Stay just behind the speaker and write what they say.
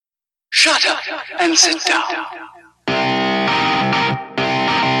Shut up and sit down.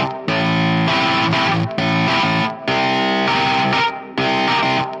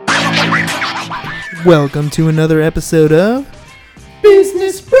 Welcome to another episode of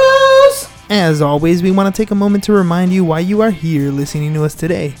Business Bros. As always, we want to take a moment to remind you why you are here listening to us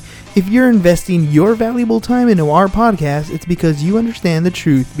today. If you're investing your valuable time into our podcast, it's because you understand the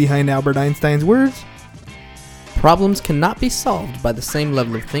truth behind Albert Einstein's words. Problems cannot be solved by the same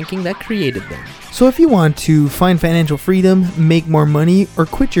level of thinking that created them. So if you want to find financial freedom, make more money, or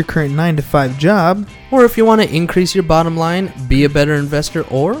quit your current 9-to-5 job, Or if you want to increase your bottom line, be a better investor,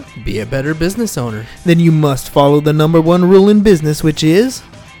 or be a better business owner, then you must follow the number one rule in business, which is...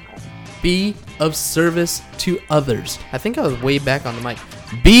 be of service to others. I think I was way back on the mic.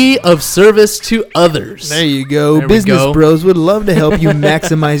 Be of service to others. There you go. There we Business go. Bros would love to help you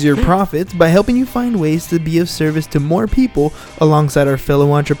maximize your profits by helping you find ways to be of service to more people alongside our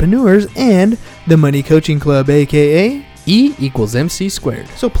fellow entrepreneurs and the Money Coaching Club, aka... E equals MC squared.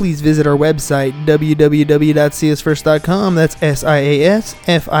 So please visit our website, www.siasfirst.com. That's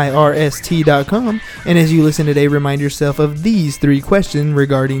SIASFIRST.com. And as you listen today, remind yourself of these 3 questions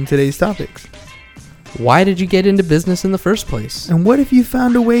regarding today's topics. Why did you get into business in the first place? And what if you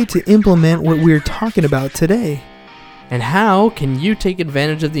found a way to implement what we're talking about today? And how can you take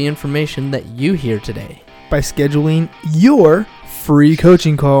advantage of the information that you hear today? By scheduling your free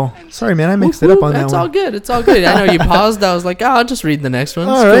coaching call. Sorry, man, I mixed it up on that That's one. all good. It's all good. I know you paused. I was like, I'll just read the next one.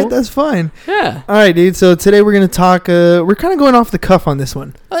 All right, that's fine. Yeah. All right, dude. So today we're going to talk, we're kind of going off the cuff on this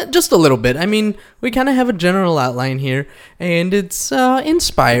one. Just a little bit. I mean, we kind of have a general outline here, and it's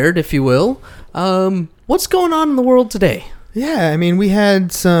inspired, if you will. What's going on in the world today? Yeah, I mean, we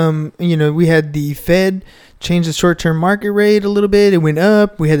had some, we had the Fed change the short-term market rate a little bit. It went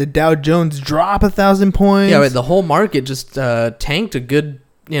up. We had the Dow Jones drop 1,000 points. Yeah, the whole market just tanked a good,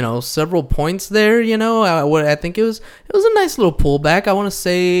 several points there. I think it was a nice little pullback. I want to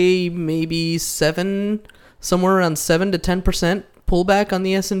say maybe somewhere around 7 to 10% pullback on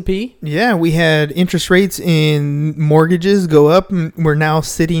the S&P. Yeah, we had interest rates in mortgages go up. We're now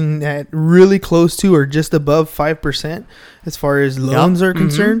sitting at really close to or just above 5% as far as loans are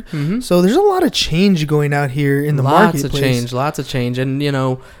concerned. Mm-hmm. So there's a lot of change going out here in the marketplace. Lots of change. And,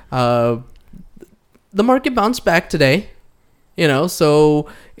 the market bounced back today, so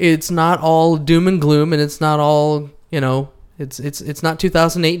it's not all doom and gloom, and it's not all, it's not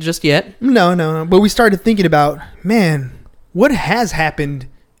 2008 just yet. No. But we started thinking about, man, what has happened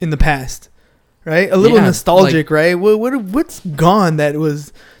in the past, right? A little nostalgic, right? What's gone that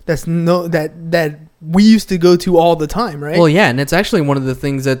we used to go to all the time, right? Well, yeah, and it's actually one of the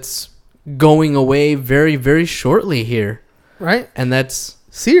things that's going away very, very shortly here, right? And that's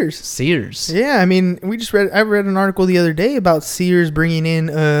Sears. Yeah, I mean, I read an article the other day about Sears bringing in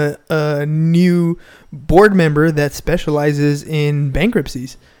a new board member that specializes in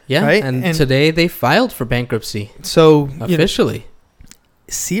bankruptcies. Yeah, right? And today they filed for bankruptcy. So officially.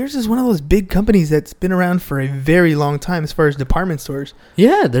 Sears is one of those big companies that's been around for a very long time as far as department stores.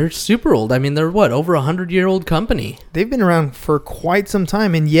 Yeah, they're super old. I mean, they're over 100-year-old company. They've been around for quite some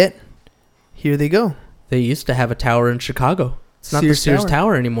time, and yet here they go. They used to have a tower in Chicago. It's not the Sears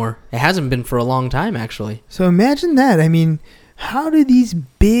Tower anymore. It hasn't been for a long time, actually. So imagine that. I mean, how do these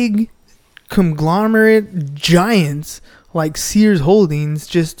big conglomerate giants like Sears Holdings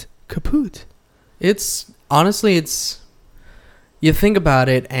just kaput? Honestly, you think about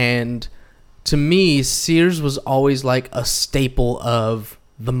it, and to me, Sears was always like a staple of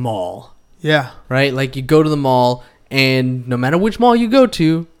the mall. Yeah. Right? Like, you go to the mall, and no matter which mall you go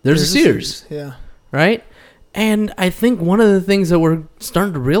to, there's a Sears. Yeah. Right? And I think one of the things that we're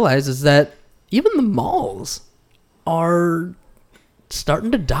starting to realize is that even the malls are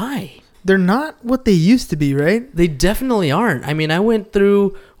starting to die. They're not what they used to be, right? They definitely aren't. I mean, I went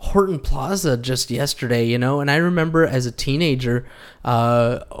through Horton Plaza just yesterday, and I remember as a teenager,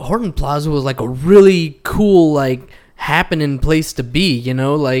 Horton Plaza was like a really cool, like, happening place to be,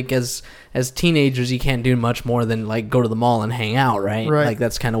 like as teenagers, you can't do much more than like go to the mall and hang out, right? Like,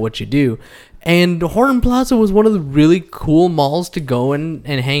 that's kind of what you do. And Horton Plaza was one of the really cool malls to go and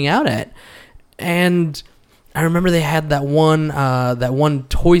hang out at. And I remember they had that one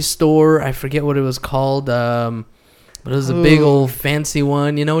toy store. I forget what it was called. But it was a big old fancy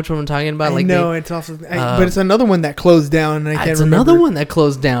one. You know which one I'm talking about? It's also, but it's another one that closed down. And I can't remember. It's another one that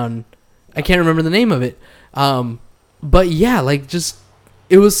closed down. I can't remember the name of it. But yeah, like, just,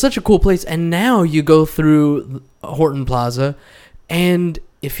 it was such a cool place. And now you go through Horton Plaza, and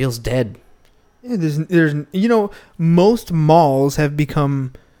it feels dead. Yeah, there's most malls have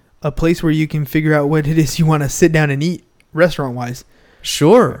become a place where you can figure out what it is you want to sit down and eat, restaurant-wise.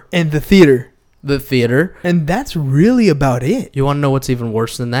 Sure. and the theater. The theater. And that's really about it. You want to know what's even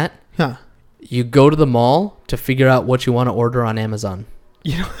worse than that? Huh. You go to the mall to figure out what you want to order on Amazon.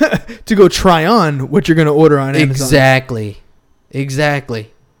 You know, to go try on what you're going to order on Amazon.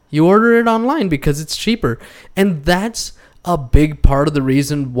 Exactly. You order it online because it's cheaper. And that's a big part of the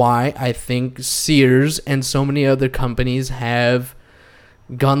reason why I think Sears and so many other companies have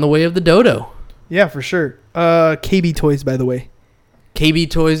gone the way of the dodo. Yeah, for sure. KB Toys, by the way. KB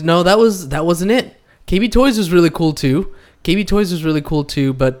Toys, no, that wasn't it. KB Toys was really cool too.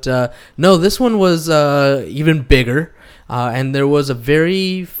 But no, this one was even bigger. And there was a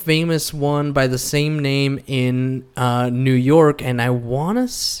very famous one by the same name in New York, and I want to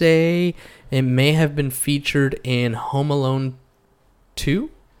say it may have been featured in Home Alone 2,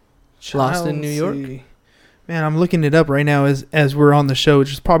 Lost in New York. Man, I'm looking it up right now as we're on the show,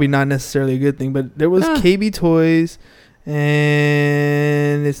 which is probably not necessarily a good thing, but there was KB Toys,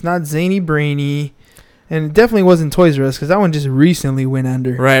 and it's not Zany Brainy, and it definitely wasn't Toys R Us, because that one just recently went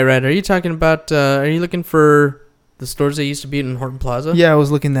under. Right. Are you talking about, are you looking for the stores that used to be in Horton Plaza? Yeah, I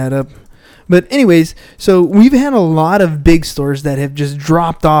was looking that up. But anyways, so we've had a lot of big stores that have just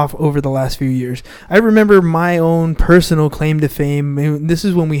dropped off over the last few years. I remember my own personal claim to fame. This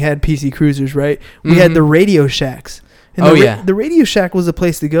is when we had PC Cruisers, right? We had the Radio Shacks. And the Radio Shack was a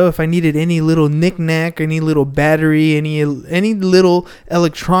place to go if I needed any little knick-knack, any little battery, any little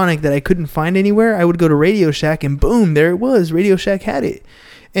electronic that I couldn't find anywhere. I would go to Radio Shack, and boom, there it was. Radio Shack had it.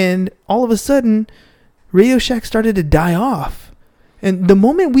 And all of a sudden, Radio Shack started to die off. And the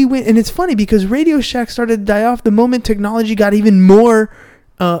moment we went, and it's funny because Radio Shack started to die off the moment technology got even more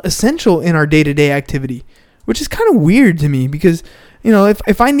essential in our day-to-day activity, which is kind of weird to me because, you know,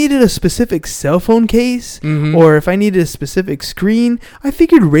 if I needed a specific cell phone case or if I needed a specific screen, I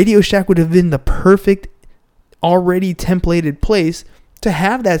figured Radio Shack would have been the perfect, already templated place to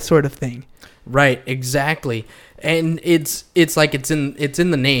have that sort of thing. Right, exactly. And it's like it's in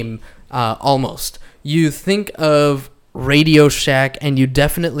the name almost. You think of Radio Shack and you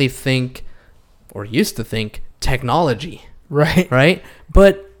definitely think, or used to think, technology. Right?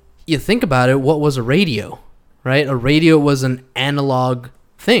 But you think about it, what was a radio? Right? A radio was an analog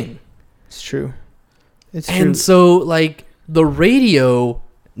thing. It's true. And so, like, the radio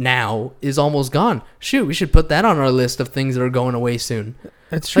now is almost gone. Shoot, we should put that on our list of things that are going away soon.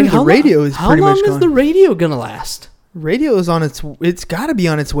 That's true. Like, the radio is pretty much gone. How long is the radio going to last? Radio is it's got to be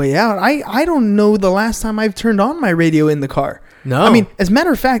on its way out. I don't know the last time I've turned on my radio in the car. No. I mean, as a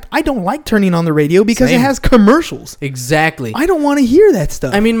matter of fact, I don't like turning on the radio because it has commercials. Exactly. I don't want to hear that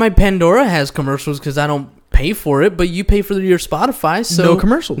stuff. I mean, my Pandora has commercials because I don't pay for it, but you pay for your Spotify, so no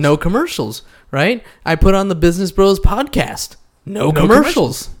commercials. No commercials, right? I put on the Business Bros podcast. No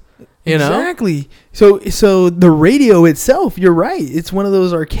commercials. You know? Exactly. So the radio itself, you're right. It's one of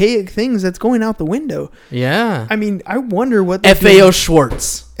those archaic things that's going out the window. Yeah. I mean, I wonder what FAO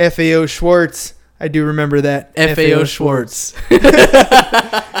Schwartz. FAO Schwartz. I do remember that. FAO Schwartz.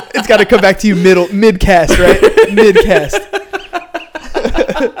 It's got to come back to you mid-cast, right? Mid-cast.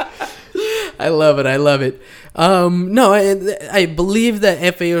 I love it. No, I believe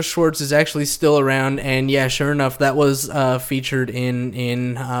that FAO Schwartz is actually still around, and yeah, sure enough, that was featured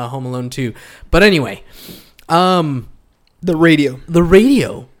in Home Alone 2. But anyway, the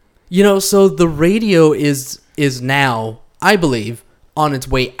radio. You know, so the radio is now, I believe, on its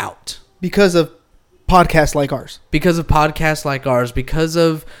way out because of podcasts like ours. Because of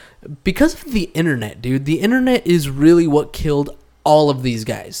the internet, dude. The internet is really what killed all of these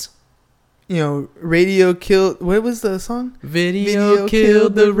guys. You know, radio killed... What was the song? Video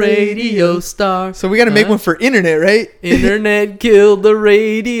killed the radio star. So we got to make one for internet, right? Internet killed the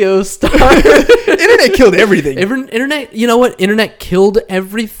radio star. Internet killed everything. Internet, you know what? Internet killed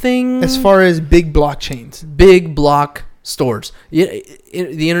everything. As far as big blockchains. Big block stores. The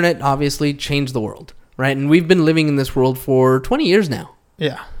internet obviously changed the world, right? And we've been living in this world for 20 years now.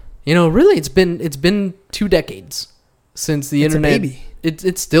 Yeah. You know, really, it's been 2 decades since the internet... It's a baby.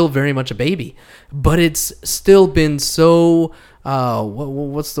 It's still very much a baby, but it's still been so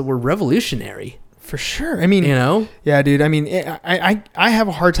what's the word, revolutionary. For sure. I mean, you know, yeah, dude. I mean, I have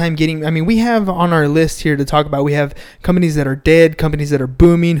a hard time getting. I mean, we have on our list here to talk about. We have companies that are dead, companies that are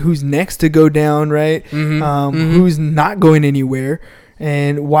booming. Who's next to go down, right? Who's not going anywhere,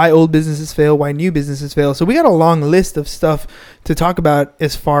 and why old businesses fail, why new businesses fail. So we got a long list of stuff to talk about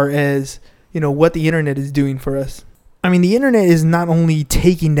as far as, you know, what the internet is doing for us. I mean, the internet is not only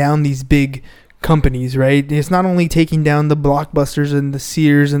taking down these big companies, right? It's not only taking down the Blockbusters and the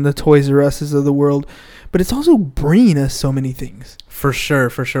Sears and the Toys R Us's of the world, but it's also bringing us so many things. For sure.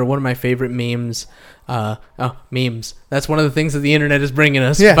 One of my favorite memes. Memes. That's one of the things that the internet is bringing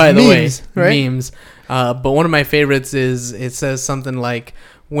us, by the memes, way. right? Memes. But one of my favorites is, it says something like,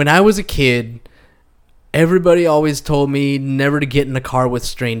 when I was a kid, everybody always told me never to get in a car with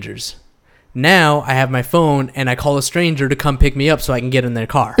strangers. Now I have my phone and I call a stranger to come pick me up so I can get in their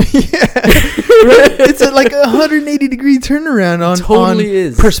car. It's like a 180-degree turnaround on, Totally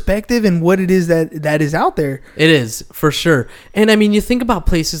is. perspective and what it is that is out there. It is, for sure. And I mean, you think about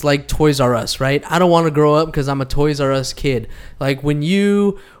places like Toys R Us, right? I don't want to grow up because I'm a Toys R Us kid. Like, when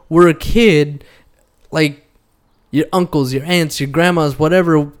you were a kid, like, your uncles, your aunts, your grandmas,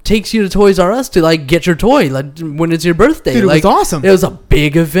 whatever, takes you to Toys R Us to, like, get your toy, like, when it's your birthday. Dude, it like, was awesome. It was a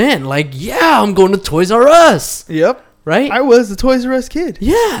big event. Like, yeah, I'm going to Toys R Us. Yep. Right? I was the Toys R Us kid.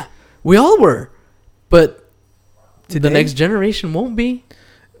 Yeah. We all were. But Today? the next generation won't be.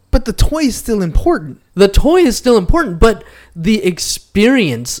 But the toy is still important. The toy is still important, but the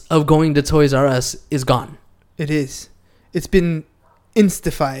experience of going to Toys R Us is gone. It is. It's been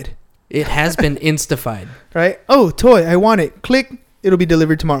instified. It has been instified. Right? Oh, toy, I want it. Click, it'll be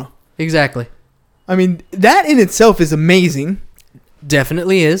delivered tomorrow. Exactly. I mean, that in itself is amazing,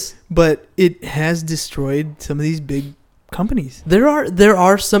 Definitely is. but it has destroyed some of these big companies. There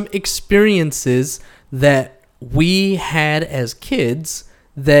are some experiences that we had as kids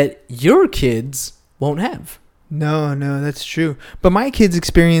that your kids won't have. No, that's true. But my kids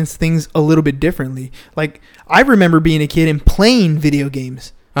experience things a little bit differently. Like, I remember being a kid and playing video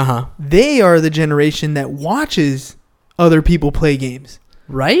games. Uh-huh. They are the generation that watches other people play games.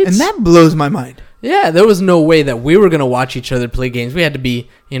 Right? And that blows my mind. Yeah, there was no way that we were going to watch each other play games. We had to be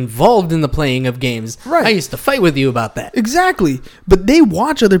involved in the playing of games. Right. I used to fight with you about that. Exactly. But they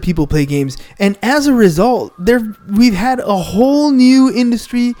watch other people play games. And as a result, we've had a whole new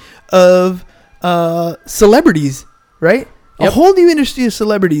industry of celebrities, right? Yep. A whole new industry of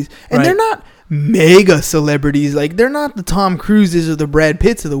celebrities. And Right. they're not mega celebrities. Like, they're not the Tom Cruises or the Brad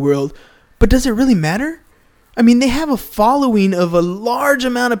Pitts of the world. But does it really matter? I mean, they have a following of a large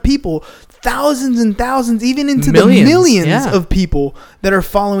amount of people, thousands and thousands, even into the millions of people that are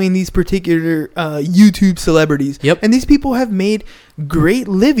following these particular YouTube celebrities. Yep. And these people have made great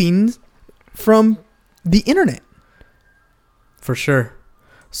livings from the internet. For sure.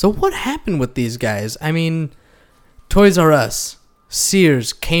 So what happened with these guys? I mean, Toys R Us,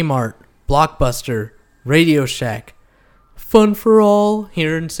 Sears, Kmart, Blockbuster, Radio Shack, Fun for All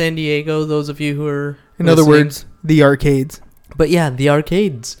here in San Diego, those of you who are In other words, the arcades. But yeah, the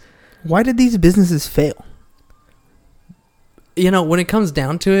arcades. Why did these businesses fail? You know, when it comes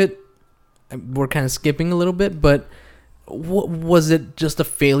down to it, we're kind of skipping a little bit, but was it just a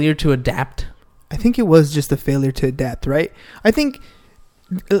failure to adapt? I think it was just a failure to adapt, right? I think,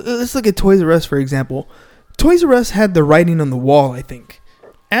 let's look at Toys R Us, for example. Toys R Us had the writing on the wall, I think.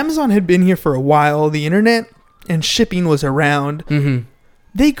 Amazon had been here for a while. The internet and shipping was around. Mm-hmm.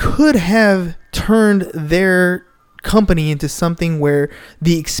 They could have turned their company into something where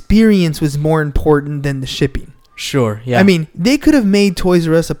the experience was more important than the shipping. Sure, yeah. I mean, they could have made Toys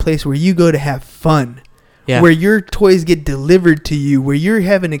R Us a place where you go to have fun. Yeah. Where your toys get delivered to you, where you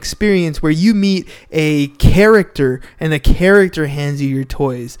have an experience where you meet a character and the character hands you your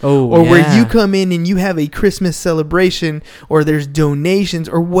toys. Or where you come in and you have a Christmas celebration or there's donations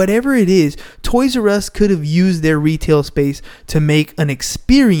or whatever it is. Toys R Us could have used their retail space to make an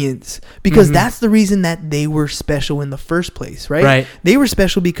experience because that's the reason that they were special in the first place, right? Right. They were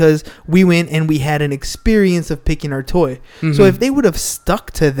special because we went and we had an experience of picking our toy. So if they would have stuck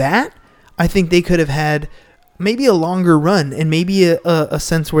to that, I think they could have had maybe a longer run and maybe a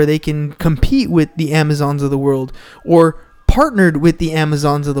sense where they can compete with the Amazons of the world or partnered with the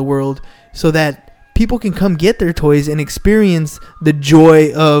Amazons of the world so that people can come get their toys and experience the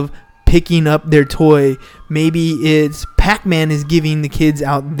joy of picking up their toy. Maybe it's Pac-Man is giving the kids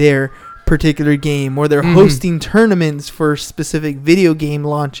out their particular game, or they're hosting tournaments for specific video game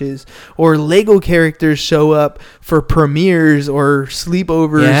launches, or Lego characters show up for premieres or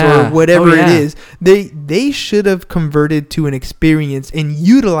sleepovers or whatever it is. They should have converted to an experience and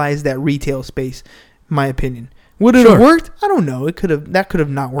utilized that retail space, in my opinion. Would it have worked? I don't know. That could have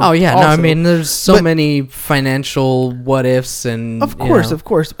not worked. Oh yeah, also. no, I mean there's many financial what ifs and of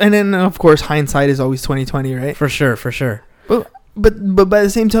course. And then of course hindsight is always 20/20, right? For sure. But by the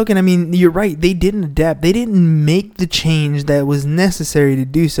same token, I mean, you're right. They didn't adapt. They didn't make the change that was necessary to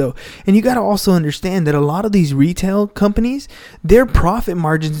do so. And you got to also understand that a lot of these retail companies, their profit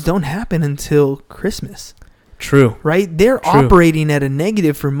margins don't happen until Christmas. True. Right? They're operating at a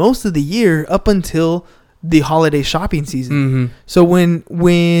negative for most of the year up until the holiday shopping season. Mm-hmm. So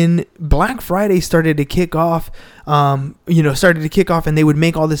when Black Friday started to kick off, and they would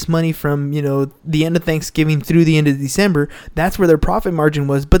make all this money from, the end of Thanksgiving through the end of December, that's where their profit margin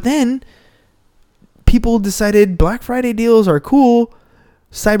was. But then people decided Black Friday deals are cool.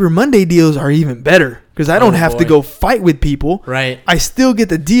 Cyber Monday deals are even better because I don't have to go fight with people. Right. I still get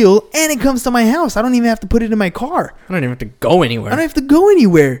the deal and it comes to my house. I don't even have to put it in my car. I don't even have to go anywhere. I don't have to go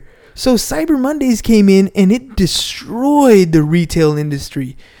anywhere. So Cyber Mondays came in and it destroyed the retail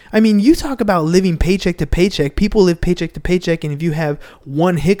industry. I mean, you talk about living paycheck to paycheck. People live paycheck to paycheck, and if you have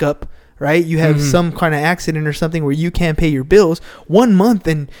one hiccup, right, you have some kind of accident or something where you can't pay your bills, 1 month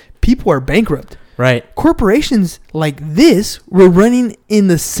and people are bankrupt. Right. Corporations like this were running in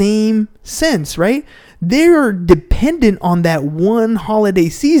the same sense, right? They are dependent on that one holiday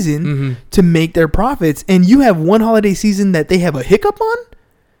season to make their profits, and you have one holiday season that they have a hiccup on?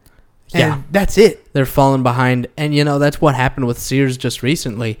 And that's it. They're falling behind. And, that's what happened with Sears just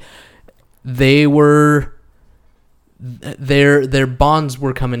recently. Their bonds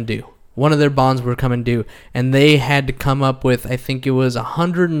were coming due. One of their bonds were coming due. And they had to come up with, I think it was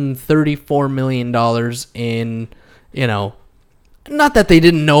 $134 million in, not that they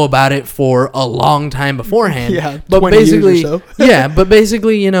didn't know about it for a long time beforehand. Yeah, but 20 basically, years or so. but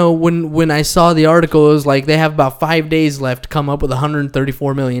basically, when I saw the article, it was like they have about 5 days left to come up with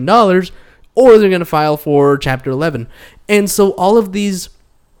 $134 million, or they're going to file for Chapter 11. And so all of these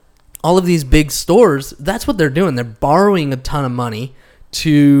big stores, that's what they're doing. They're borrowing a ton of money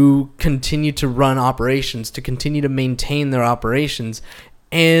to continue to run operations, to continue to maintain their operations.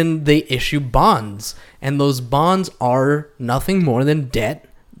 And they issue bonds. And those bonds are nothing more than debt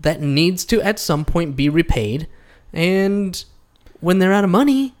that needs to at some point be repaid. And when they're out of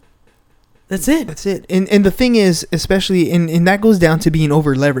money, that's it. That's it. And the thing is, especially, and that goes down to being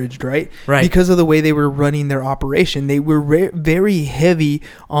over leveraged, right? Right. Because of the way they were running their operation. They were very heavy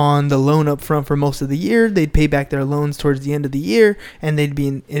on the loan up front for most of the year. They'd pay back their loans towards the end of the year, and they'd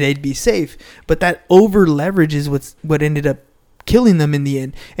be safe. But that over leverage is what ended up killing them in the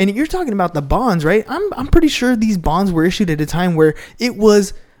end. And you're talking about the bonds, right? I'm pretty sure these bonds were issued at a time where it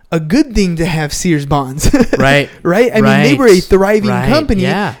was a good thing to have Sears bonds. Right. Right? I mean, they were a thriving Right. company.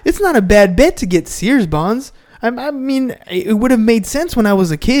 Yeah. It's not a bad bet to get Sears bonds. I mean, it would have made sense when I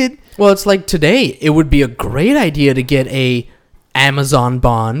was a kid. Well, it's like today, it would be a great idea to get a Amazon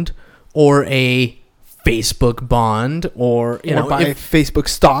bond or a Facebook bond, or buy Facebook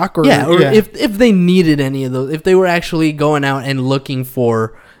stock, if they needed any of those, if they were actually going out and looking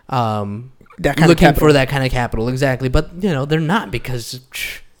for that kind of capital, exactly. But they're not, because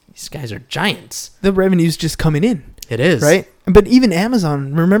these guys are giants. The revenue's just coming in. It is, right? But even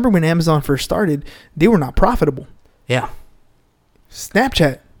Amazon, remember when Amazon first started, they were not profitable. Yeah.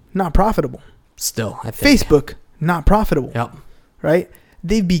 Snapchat, not profitable. Still, I think. Facebook, not profitable. Yep. Right?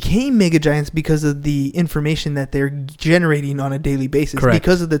 They became mega giants because of the information that they're generating on a daily basis. Correct.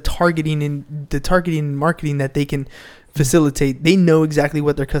 Because of the targeting and marketing that they can facilitate. They know exactly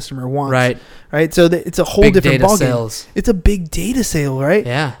what their customer wants. Right. So it's a whole different ballgame. It's a big data sale, right?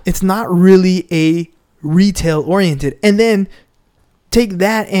 Yeah. It's not really a retail oriented. And then take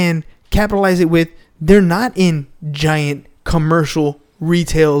that and capitalize it with, they're not in giant commercial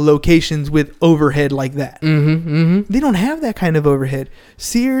retail locations with overhead like that. They don't have that kind of overhead.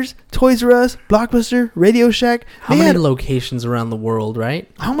 Sears, Toys R Us, Blockbuster, Radio Shack. How many locations around the world, right?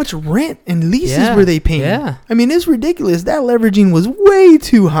 How much rent and leases were they paying? Yeah. I mean, it's ridiculous. That leveraging was way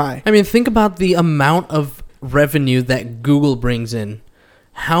too high. I mean, think about the amount of revenue that Google brings in.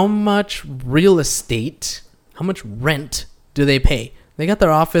 How much real estate, how much rent do they pay? They got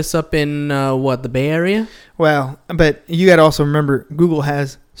their office up in, the Bay Area? Well, but you got to also remember, Google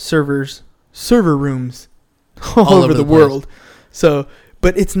has server rooms all over the world. So,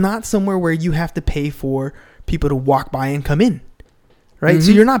 but it's not somewhere where you have to pay for people to walk by and come in. Right?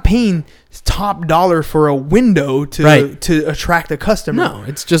 So you're not paying top dollar for a window to attract a customer. No,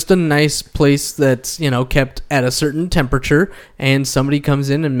 it's just a nice place that's, kept at a certain temperature, and somebody comes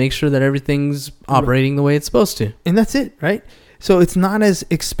in and makes sure that everything's operating the way it's supposed to. And that's it, right? So it's not as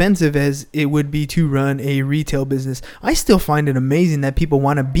expensive as it would be to run a retail business. I still find it amazing that people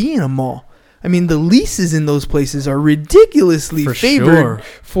want to be in a mall. I mean, the leases in those places are ridiculously favored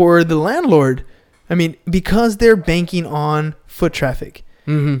for the landlord. I mean, because they're banking on foot traffic.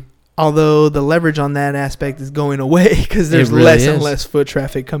 Although the leverage on that aspect is going away because there's less and less foot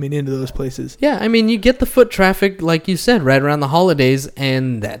traffic coming into those places. Yeah, I mean, you get the foot traffic, like you said, right around the holidays,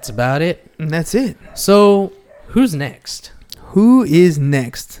 and that's about it. And that's it. So, who's next? Who is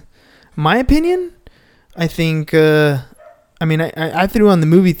next? My opinion, I think I mean, I threw on the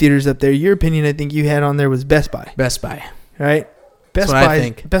movie theaters up there. Your opinion, I think you had on there was Best Buy. Best Buy. Right?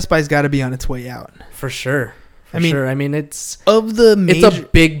 Best Buy's got to be on its way out. For sure. I mean, it's of the major, it's a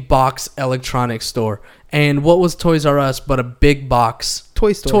big box electronics store. And what was Toys R Us but a big box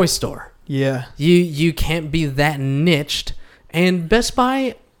toy store? Yeah. You can't be that niched. And Best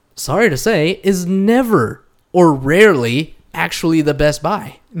Buy, sorry to say, is never or rarely actually the Best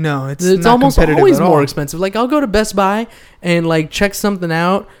Buy. No, it's not almost always at all. more expensive. Like, I'll go to Best Buy and like check something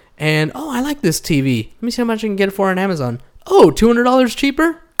out, and I like this TV. Let me see how much I can get it for on Amazon. Oh, $200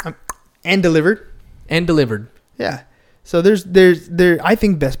 cheaper, and delivered. Yeah. So I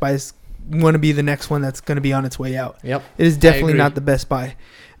think Best Buy is going to be the next one that's going to be on its way out. Yep. It is definitely not the Best Buy.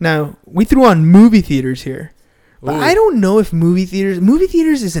 Now, we threw on movie theaters here. But I don't know if movie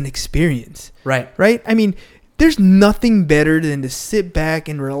theaters is an experience. Right. I mean, there's nothing better than to sit back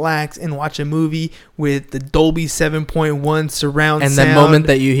and relax and watch a movie with the Dolby 7.1 surround sound. And the moment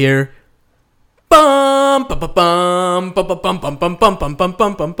that you hear bum bum bum bum bum bum bum bum bum bum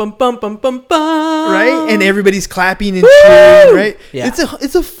bum bum bum bum bum bum bum, right? And everybody's clapping and cheering, right? Yeah.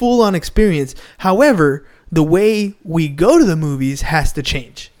 It's a full-on experience. However, the way we go to the movies has to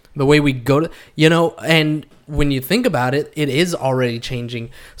change. The way we go to, and when you think about it, it is already changing.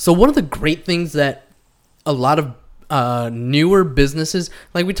 So one of the great things that a lot of newer businesses,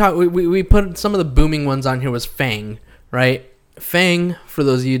 like we put some of the booming ones on here, was Fang, right? Fang, for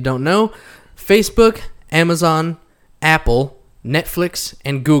those of you who don't know, Facebook, Amazon, Apple, Netflix,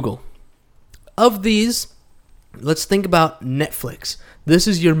 and Google. Of these, let's think about Netflix. This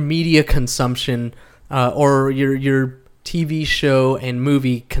is your media consumption, or your TV show and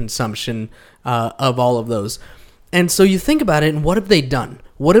movie consumption of all of those. And so you think about it, and what have they done?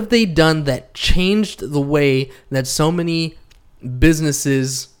 What have they done that changed the way that so many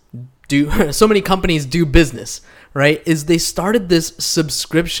businesses do, so many companies do business, right? Is they started this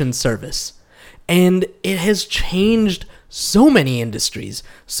subscription service, and it has changed so many industries.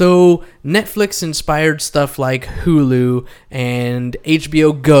 So Netflix inspired stuff like Hulu and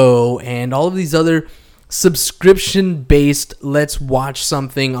HBO Go and all of these other subscription-based, let's watch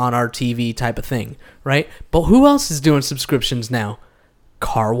something on our TV type of thing, right? But who else is doing subscriptions now?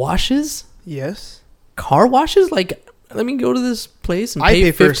 Car washes? Yes. Car washes? Like, let me go to this place and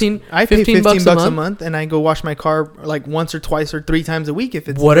pay 15 bucks a month, and I go wash my car like once or twice or 3 times a week if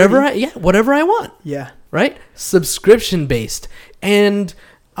it's whatever whatever I want. Yeah. Right? Subscription-based. And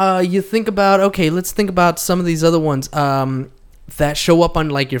you think about, okay, let's think about some of these other ones that show up on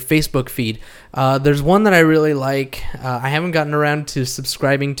like your Facebook feed. There's one that I really like. I haven't gotten around to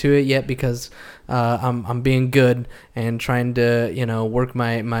subscribing to it yet because I'm being good and trying to work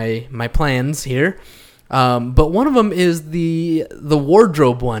my plans here. But one of them is the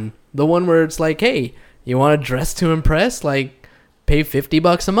wardrobe one, the one where it's like, hey, you want to dress to impress? Like, pay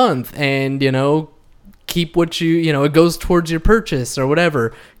 $50 a month, and keep what it goes towards your purchase or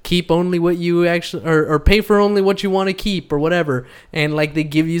whatever. Keep only what you actually, or pay for only what you want to keep or whatever. And like they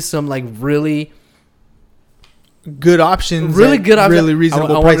give you some like really good options, really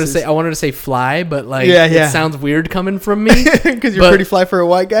reasonable prices. I wanted to say fly, but like it sounds weird coming from me because you're pretty fly for a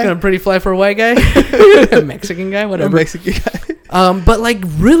white guy. I'm pretty fly for a white guy, a Mexican guy, whatever. A Mexican guy. But like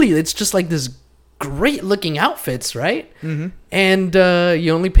really, it's just like this great looking outfits, right? Mm-hmm. And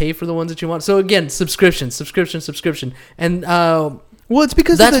you only pay for the ones that you want. So again, subscription, and well, it's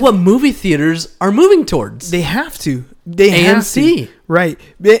because that's what movie theaters are moving towards. They have to. AMC. Right.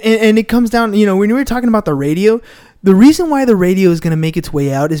 And it comes down, when we were talking about the radio, the reason why the radio is going to make its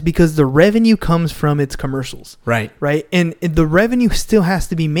way out is because the revenue comes from its commercials. Right. Right. And the revenue still has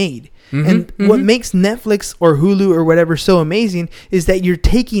to be made. Mm-hmm, and what makes Netflix or Hulu or whatever so amazing is that you're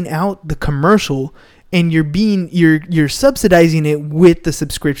taking out the commercial and you're subsidizing it with the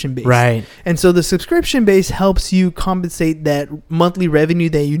subscription base. Right. And so the subscription base helps you compensate that monthly revenue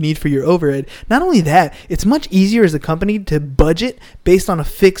that you need for your overhead. Not only that, it's much easier as a company to budget based on a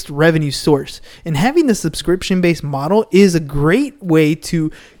fixed revenue source. And having the subscription based model is a great way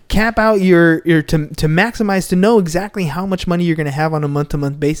to cap out your to maximize, to know exactly how much money you're going to have on a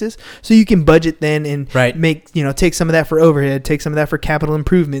month-to-month basis, so you can budget then and make take some of that for overhead, take some of that for capital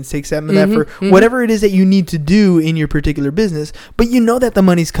improvements, take some of that for whatever it is that you need to do in your particular business, but that the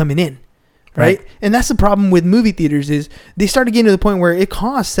money's coming in. Right? And that's the problem with movie theaters, is they started getting to the point where it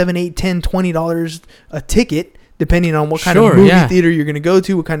costs $7, $8, $10, $20 a ticket, depending on what kind of movie theater you're going to go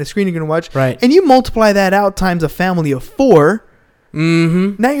to, what kind of screen you're going to watch. Right. And you multiply that out times a family of 4.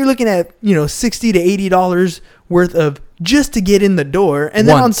 Mm-hmm. Now you're looking at $60 to $80 worth of just to get in the door, and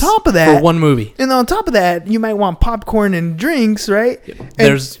then Once, on top of that, for one movie. and on top of that, you might want popcorn and drinks, right? Yep. And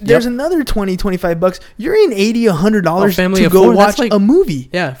There's- there's yep. another $20-$25. You're in $80-$100 family to of go four, that's watch like- a movie.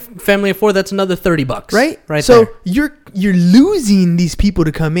 Yeah, family of four, that's another $30. Right? Right so there. you're losing these people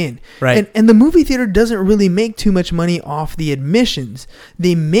to come in. Right. And the movie theater doesn't really make too much money off the admissions.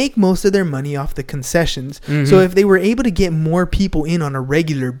 They make most of their money off the concessions. Mm-hmm. So if they were able to get more people in on a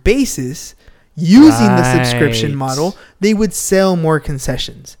regular basis using the subscription Right. model, they would sell more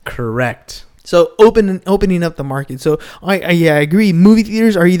concessions. Correct. So opening up the market. So I agree. Movie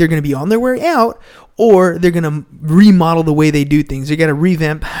theaters are either going to be on their way out, or they're going to remodel the way they do things. They got to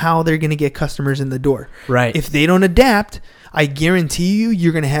revamp how they're going to get customers in the door. Right. If they don't adapt, I guarantee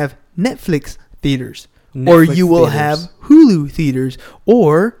you're going to have Netflix theaters, or Netflix you will theaters. have Hulu theaters,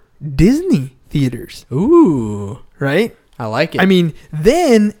 or Disney theaters. Ooh, Right? I like it. I mean,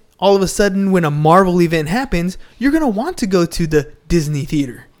 then all of a sudden, when a Marvel event happens, you're going to want to go to the Disney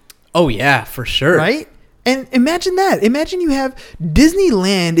theater. oh yeah, for sure. Right? And imagine that. Imagine you have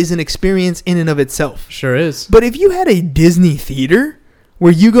Disneyland is an experience in and of itself. Sure is. But if you had a Disney theater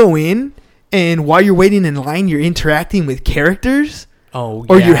where you go in and while you're waiting in line, you're interacting with characters, Oh,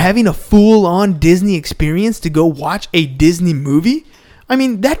 or yeah. you're having a full-on Disney experience to go watch a Disney movie, I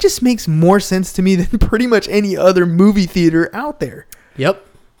mean, that just makes more sense to me than pretty much any other movie theater out there. Yep.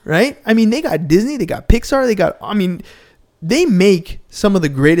 Right? I mean, they got Disney, they got Pixar, they make some of the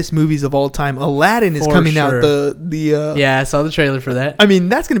greatest movies of all time. Aladdin is For coming sure. out. Yeah, I saw the trailer for that. I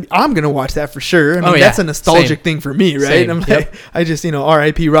mean, I'm gonna watch that for sure. I mean, Oh, yeah. that's a nostalgic Same. thing for me, right? Same. I'm like, Yep. I just,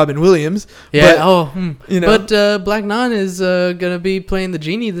 R.I.P. Robin Williams. Yeah. But, you know. But Black Nun is gonna be playing the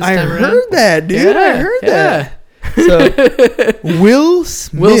genie this I time around. heard that, dude. I Yeah, heard yeah. that. So Will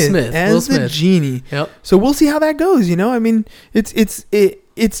Smith as Will the Smith. genie. Yep. So we'll see how that goes. I mean,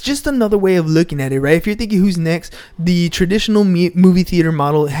 it's just another way of looking at it, right? If you're thinking who's next, the traditional movie theater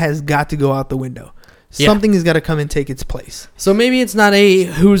model has got to go out the window. Yeah. Something has got to come and take its place. So maybe it's not a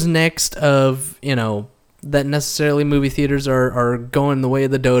who's next of, that necessarily movie theaters are going the way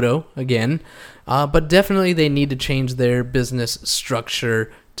of the dodo again. But definitely they need to change their business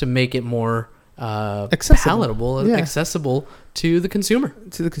structure to make it more Accessible. palatable and Yeah. accessible to the consumer.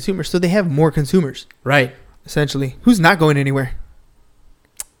 To the consumer, so they have more consumers, Right. essentially. Who's not going anywhere?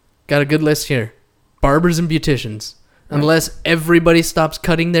 Got a good list here. Barbers and beauticians. Unless everybody stops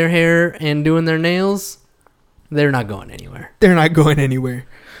cutting their hair and doing their nails, they're not going anywhere. They're not going anywhere.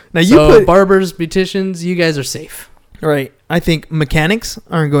 Now you So put barbers, beauticians, you guys are safe. right. I think mechanics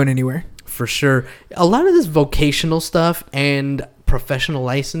aren't going anywhere. For sure. A lot of this vocational stuff and professional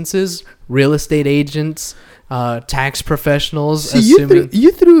licenses, real estate agents, tax professionals, See,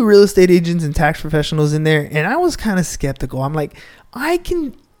 you threw real estate agents and tax professionals in there, and I was kind of skeptical. I'm like, I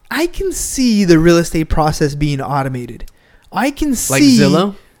can see the real estate process being automated. I can see like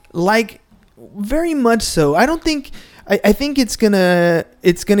Zillow. like very much so. I don't think. I think it's gonna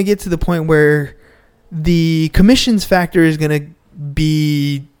get to the point where the commissions factor is gonna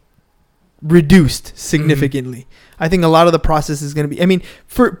be reduced significantly. I think a lot of the process is gonna be. I mean,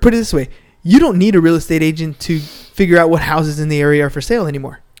 put it this way: you don't need a real estate agent to figure out what houses in the area are for sale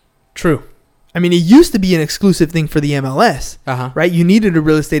anymore. True. I mean, it used to be an exclusive thing for the MLS, Uh-huh. right? You needed a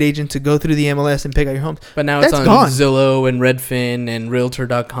real estate agent to go through the MLS and pick out your homes. But now it's That's on gone. Zillow and Redfin and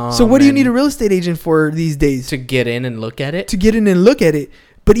Realtor.com. So what do you and need a real estate agent for these days? to get in and look at it? To get in and look at it.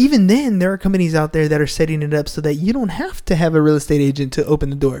 But even then, there are companies out there that are setting it up so that you don't have to have a real estate agent to open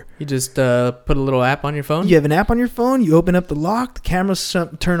the door. You just put a little app on your phone? You have an app on your phone. You open up the lock. The cameras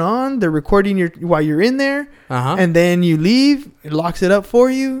turn on. They're recording while you're in there. Uh-huh. And then you leave. It locks it up for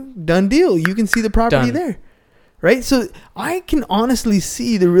you. Done deal. You can see the property Done. there. Right? So I can honestly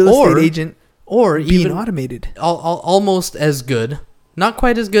see the real Or- estate agent or being even automated. almost as good, not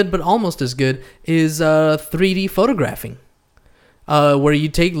quite as good, but almost as good, is 3D photographing. Where you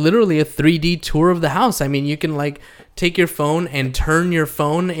take literally a 3D tour of the house. I mean, you can take your phone and turn your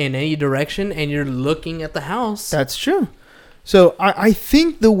phone in any direction and you're looking at the house. That's true. So I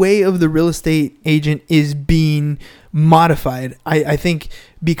think the way of the real estate agent is being modified. I think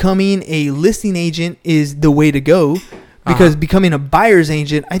becoming a listing agent is the way to go, because becoming a buyer's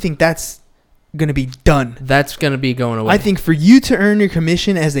agent, I think that's going to be done. That's going to be going away. I think for you to earn your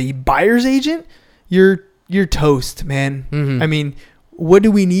commission as a buyer's agent, you're toast, man. Mhm. I mean, what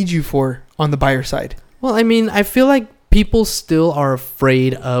do we need you for on the buyer side? Well, I mean, I feel like people still are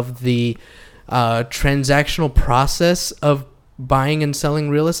afraid of the transactional process of buying and selling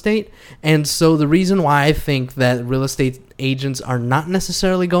real estate. And so the reason why I think that real estate agents are not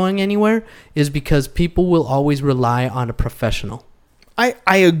necessarily going anywhere is because people will always rely on a professional.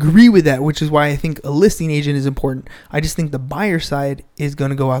 I agree with that, which is why I think a listing agent is important. I just think the buyer side is going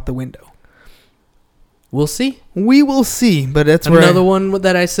to go out the window. We'll see. We will see, but that's another one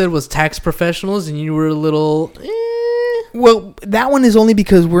that I said was tax professionals, and you were a little. Well, that one is only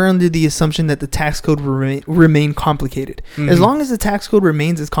because we're under the assumption that the tax code will remain complicated. Mm-hmm. As long as the tax code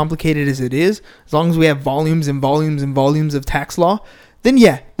remains as complicated as it is, as long as we have volumes and volumes and volumes of tax law, then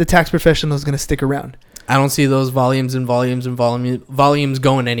yeah, the tax professional is going to stick around. I don't see those volumes and volumes and volumes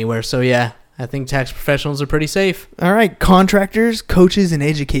going anywhere. So yeah, I think tax professionals are pretty safe. All right, contractors, coaches, and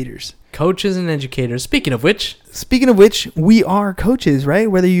educators. Coaches and educators. Speaking of which, we are coaches, right?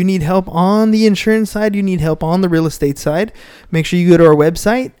 Whether you need help on the insurance side, you need help on the real estate side, make sure you go to our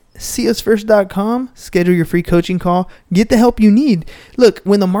website, seeusfirst.com, schedule your free coaching call, get the help you need. Look,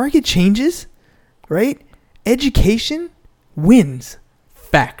 when the market changes, right, education wins.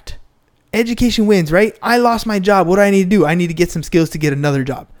 Fact. Education wins, right? I lost my job. What do I need to do? I need to get some skills to get another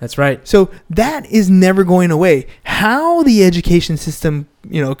job. That's right. So that is never going away. How the education system,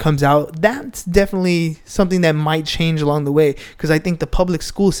 comes out, that's definitely something that might change along the way, because I think the public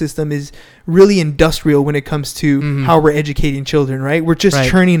school system is really industrial when it comes to how we're educating children, right? We're just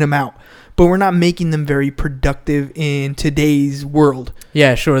churning them out, but we're not making them very productive in today's world.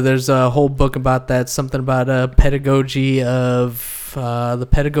 Yeah, sure. There's a whole book about that, something about pedagogy of the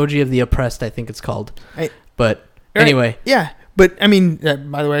pedagogy of the oppressed, I think it's called. But anyway. Yeah. But I mean,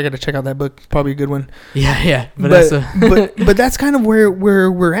 by the way, I got to check out that book. It's probably a good one. Yeah. But that's kind of where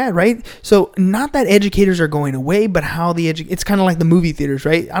we're at, right? So not that educators are going away, but how it's kind of like the movie theaters,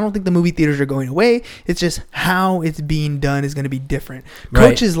 right? I don't think the movie theaters are going away. It's just how it's being done is going to be different. Right.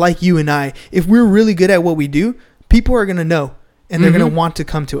 Coaches like you and I, if we're really good at what we do, people are going to know, and they're going to want to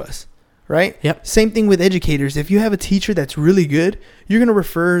come to us. Right? Yep. Same thing with educators. If you have a teacher that's really good, you're going to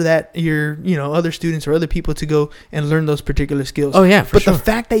refer your other students or other people to go and learn those particular skills. Oh, yeah, for sure. But the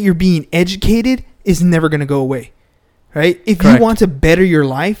fact that you're being educated is never going to go away. Right? If Correct. You want to better your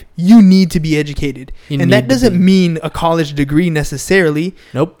life, you need to be educated. And that doesn't mean a college degree necessarily.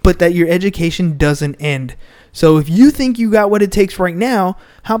 Nope. But that your education doesn't end. So if you think you got what it takes right now,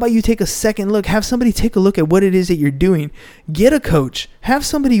 how about you take a second look? Have somebody take a look at what it is that you're doing. Get a coach. Have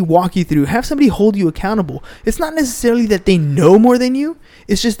somebody walk you through. Have somebody hold you accountable. It's not necessarily that they know more than you.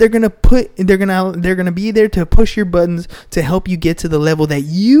 It's just they're gonna be there to push your buttons to help you get to the level that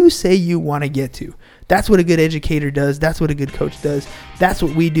you say you want to get to. That's what a good educator does. That's what a good coach does. That's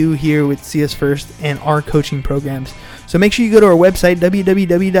what we do here with See Us First and our coaching programs. So make sure you go to our website,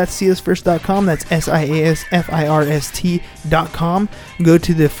 www.seeusfirst.com. That's SIASFIRST.com. Go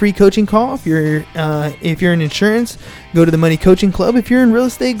to the free coaching call. If you're in insurance, go to the Money Coaching Club. If you're in real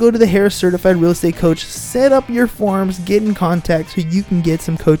estate, go to the Harris Certified Real Estate Coach. Set up your forms, get in contact so you can get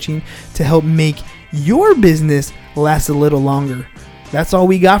some coaching to help make your business last a little longer. That's all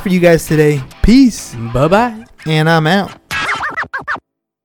we got for you guys today. Peace. Bye-bye. And I'm out.